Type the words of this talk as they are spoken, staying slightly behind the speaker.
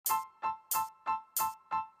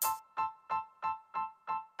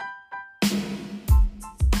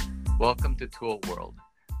Welcome to Tool World.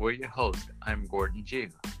 We're your host. I'm Gordon Ju.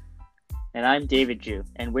 And I'm David Ju,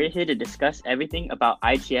 and we're here to discuss everything about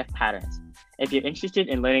IGF patterns. If you're interested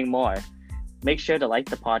in learning more, make sure to like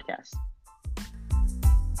the podcast.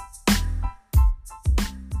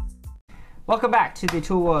 Welcome back to the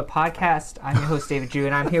Tool World podcast. I'm your host, David Ju,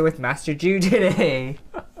 and I'm here with Master Ju today.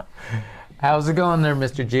 How's it going there,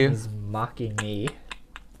 Mr. Ju? He's mocking me.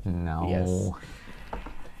 No. Yes.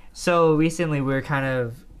 So recently we were kind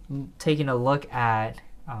of taking a look at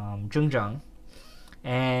Zhengzheng,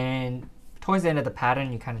 and towards the end of the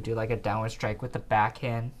pattern you kind of do like a downward strike with the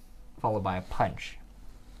backhand followed by a punch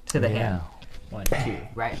to the hand. 1, 2,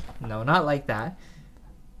 right? No, not like that.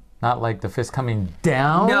 Not like the fist coming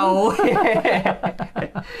down? No.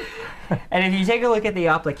 And if you take a look at the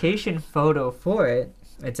application photo for it,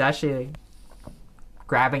 it's actually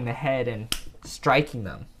grabbing the head and striking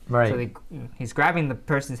them. Right. So he's grabbing the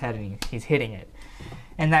person's head and he's hitting it.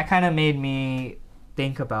 And that kind of made me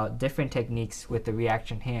think about different techniques with the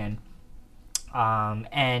reaction hand.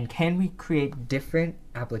 And can we create different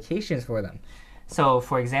applications for them? So,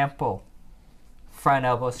 for example, front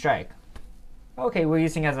elbow strike. Okay, we're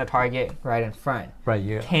using as a target right in front. Right,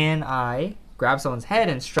 yeah. Can I grab someone's head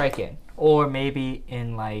and strike it? Or maybe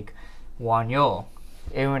in like Wanyo,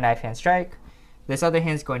 inward knife hand strike. This other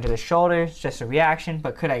hand's going to the shoulder, it's just a reaction,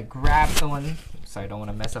 but could I grab someone, sorry, I don't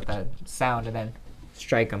want to mess up that sound, and then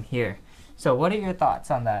strike them here? So what are your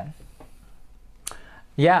thoughts on that?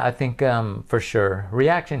 Yeah, I think for sure.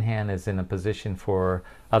 Reaction hand is in a position for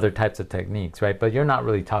other types of techniques, right? But you're not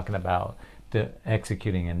really talking about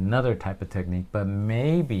executing another type of technique, but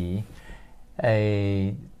maybe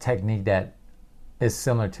a technique that is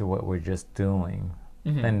similar to what we're just doing.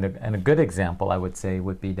 Mm-hmm. And a good example, I would say,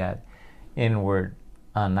 would be that inward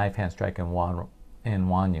knife hand strike in Wanyo.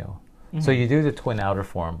 Mm-hmm. So you do the twin outer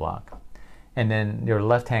forearm block, and then your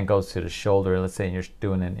left hand goes to the shoulder. Let's say you're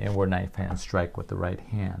doing an inward knife hand strike with the right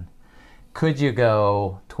hand. Could you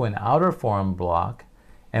go twin outer forearm block,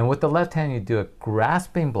 and with the left hand you do a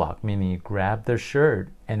grasping block, meaning you grab their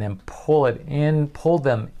shirt and then pull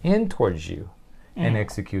them in towards you, and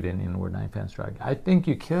execute an inward knife hand strike? I think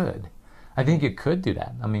you could. I think you could do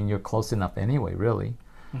that. I mean, you're close enough anyway, really.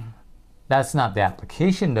 Mm-hmm. That's not the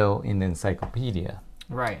application, though, in the encyclopedia.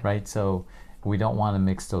 Right. Right? So we don't want to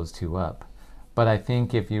mix those two up. But I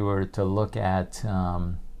think if you were to look at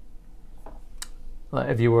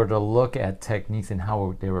techniques and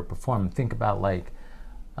how they were performed, think about like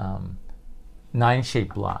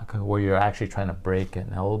 9-shape block, where you're actually trying to break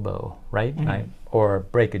an elbow, right? Mm-hmm. Right? Or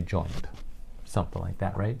break a joint, something like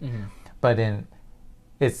that, right? Mm-hmm. But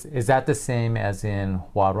is that the same as in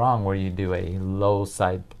Warong, where you do a low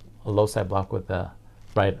side block with the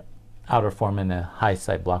right outer form and a high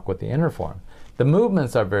side block with the inner form? The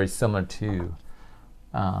movements are very similar to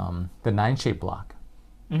the 9-shape block.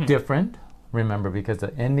 Mm-hmm. Different, remember, because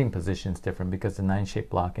the ending position is different, because the 9-shape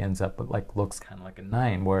block ends up looks kind of like a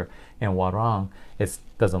 9, where in Warong it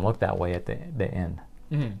doesn't look that way at the end.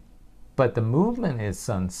 Mm-hmm. But the movement is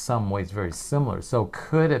in some ways very similar. So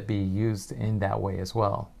could it be used in that way as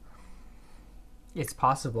well? It's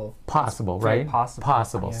possible. Possible, it's right?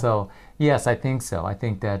 Possible. Yeah. So yes, I think so. I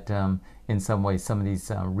think that in some ways some of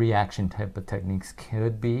these reaction type of techniques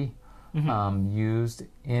could be used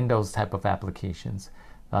in those type of applications.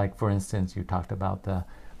 Like, for instance, you talked about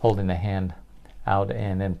holding the hand out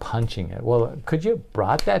and then punching it. Well, could you have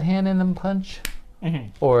brought that hand in and punch? Mm-hmm.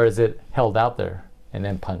 Or is it held out there and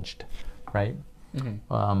then punched, right?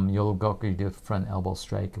 Mm-hmm. You do front elbow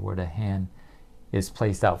strike, where the hand is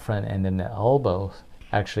placed out front and then the elbow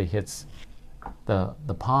actually hits the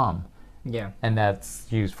palm. Yeah. And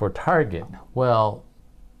that's used for target. Well,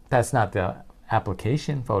 that's not the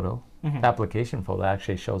application photo. Mm-hmm. The application photo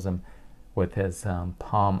actually shows him with his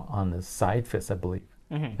palm on the side fist, I believe.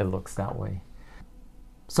 Mm-hmm. It looks that way.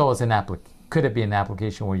 So could it be an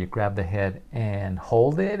application where you grab the head and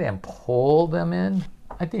hold it and pull them in?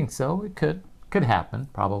 I think so. It could happen,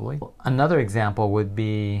 probably. Another example would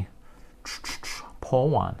be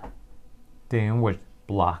Powan, the inward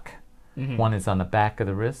block. Mm-hmm. One is on the back of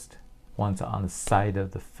the wrist, one's on the side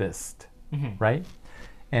of the fist, right?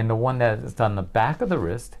 And the one that is on the back of the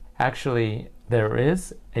wrist, actually, there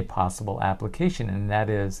is a possible application, and that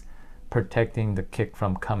is protecting the kick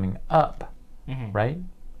from coming up, right?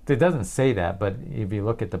 It doesn't say that, but if you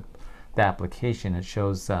look at the application, it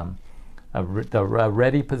shows a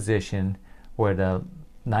ready position where the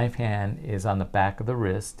knife hand is on the back of the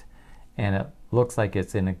wrist, and it looks like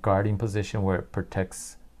it's in a guarding position where it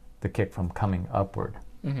protects the kick from coming upward,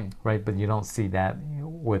 right? But you don't see that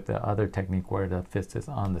with the other technique where the fist is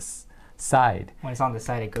on the side. When it's on the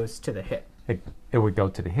side, it goes to the hip. it would go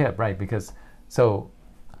to the hip, right? Because so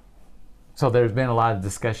there's been a lot of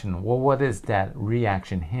discussion. Well, what is that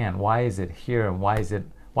reaction hand? Why is it here, and why is it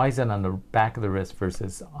on the back of the wrist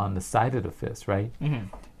versus on the side of the fist, right? Mm-hmm.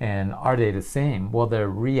 And are they the same? Well, they're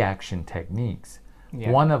reaction techniques. Yeah.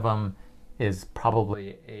 One of them is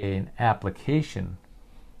probably an application,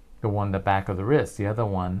 the one the back of the wrist. The other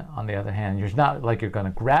one, on the other hand, you're not like you're going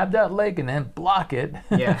to grab that leg and then block it,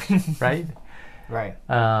 Yeah. right? Right.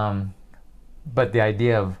 But the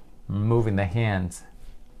idea of moving the hands,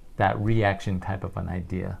 that reaction type of an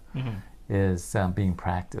idea, is being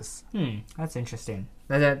practiced. That's interesting.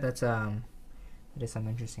 That is some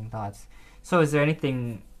interesting thoughts. So is there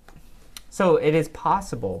anything? So it is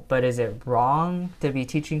possible, but is it wrong to be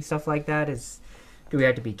teaching stuff like that? Do we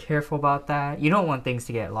have to be careful about that? You don't want things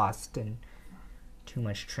to get lost in too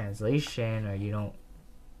much translation, or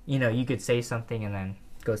you could say something and then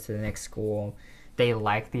it goes to the next school. They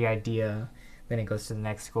like the idea, then it goes to the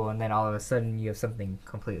next school, and then all of a sudden you have something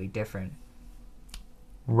completely different.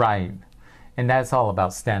 Right. And that's all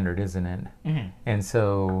about standard, isn't it? Mm-hmm. And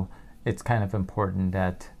so it's kind of important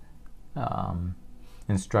that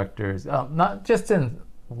instructors, not just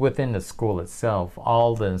within the school itself,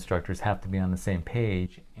 all the instructors have to be on the same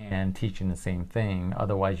page and teaching the same thing.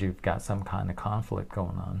 Otherwise, you've got some kind of conflict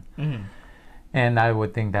going on. Mm-hmm. And I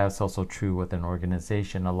would think that's also true with an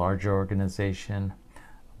organization, a larger organization,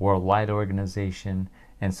 worldwide organization.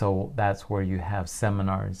 And so that's where you have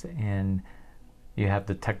seminars and you have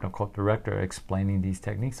the technical director explaining these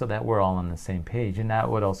techniques so that we're all on the same page. And that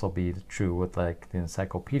would also be true with like the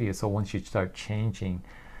encyclopedia. So once you start changing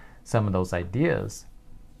some of those ideas,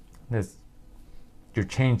 you're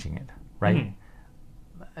changing it, right?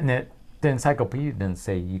 And the encyclopedia didn't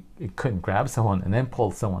say you couldn't grab someone and then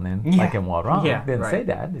pull someone in, like in Warang. Yeah, It didn't say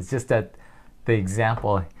that. It's just that the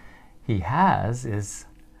example he has is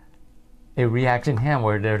a reaction hand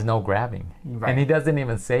where there's no grabbing. Right. And he doesn't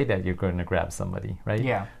even say that you're going to grab somebody, right?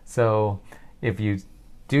 Yeah. So if you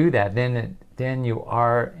do that, then you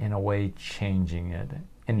are in a way changing it.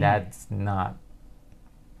 And that's not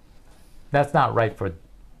right for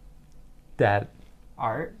that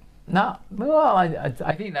Art? No, well,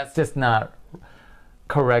 I think that's just not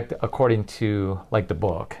correct according to like the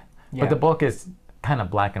book. Yeah. But the book is kind of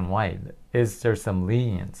black and white. Is there some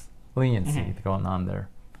leniency going on there?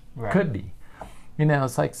 Right. Could be.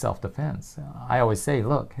 It's like self-defense. I always say,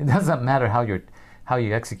 look, it doesn't matter how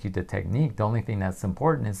you execute the technique. The only thing that's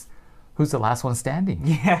important is who's the last one standing.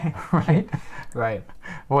 Yeah. Right? Right.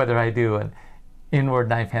 Whether I do an inward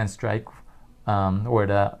knife hand strike where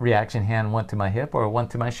the reaction hand went to my hip or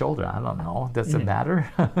went to my shoulder. I don't know. Does it matter?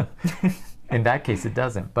 In that case, it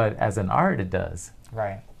doesn't. But as an art, it does.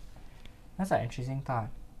 Right. That's an interesting thought.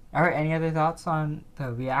 All right. Any other thoughts on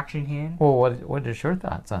the reaction hand? Well, what is your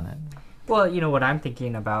thoughts on it? Well, what I'm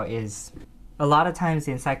thinking about is a lot of times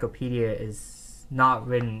the encyclopedia is not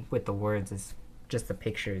written with the words. It's just the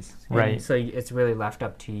pictures. Right. And so it's really left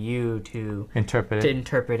up to you to interpret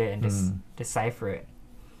it and decipher it.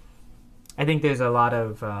 I think there's a lot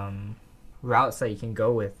of routes that you can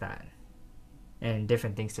go with that and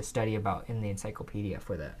different things to study about in the encyclopedia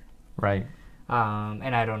for that. Right.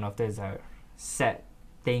 And I don't know if there's a set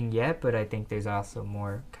thing yet, but I think there's also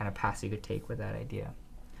more kind of paths you could take with that idea.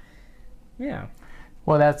 Yeah.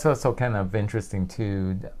 Well, that's also kind of interesting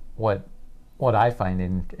too. What I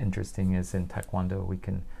find interesting is in Taekwondo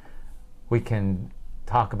we can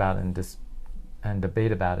talk about it and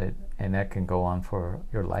debate about it, and that can go on for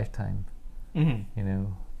your lifetime.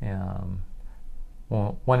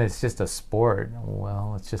 Well, when it's just a sport,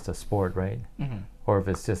 well, it's just a sport, right? Or if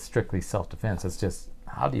it's just strictly self-defense, it's just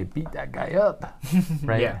how do you beat that guy up,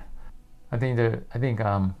 right? Yeah. I think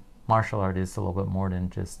martial art is a little bit more than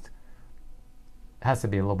just. It has to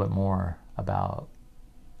be a little bit more about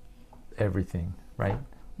everything, right?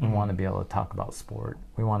 We want to be able to talk about sport.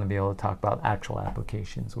 We want to be able to talk about actual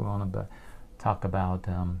applications. We want to talk about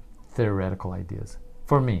theoretical ideas.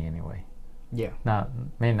 For me, anyway. Yeah.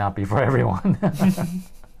 May not be for everyone.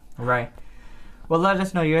 Right. Well, let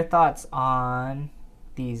us know your thoughts on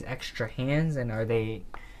these extra hands, and are they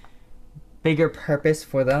bigger purpose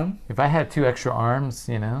for them? If I had 2 extra arms,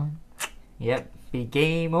 Yep. Be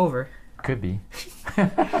game over. Could be.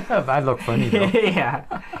 I look funny though.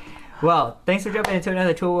 Yeah. Well, thanks for jumping into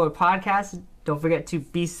another Tool World podcast. Don't forget to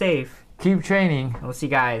be safe. Keep training. We'll see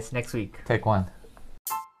you guys next week. Take one.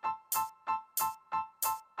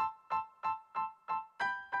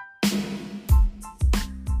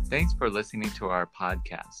 Thanks for listening to our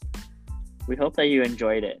podcast. We hope that you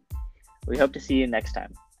enjoyed it. We hope to see you next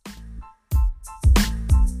time.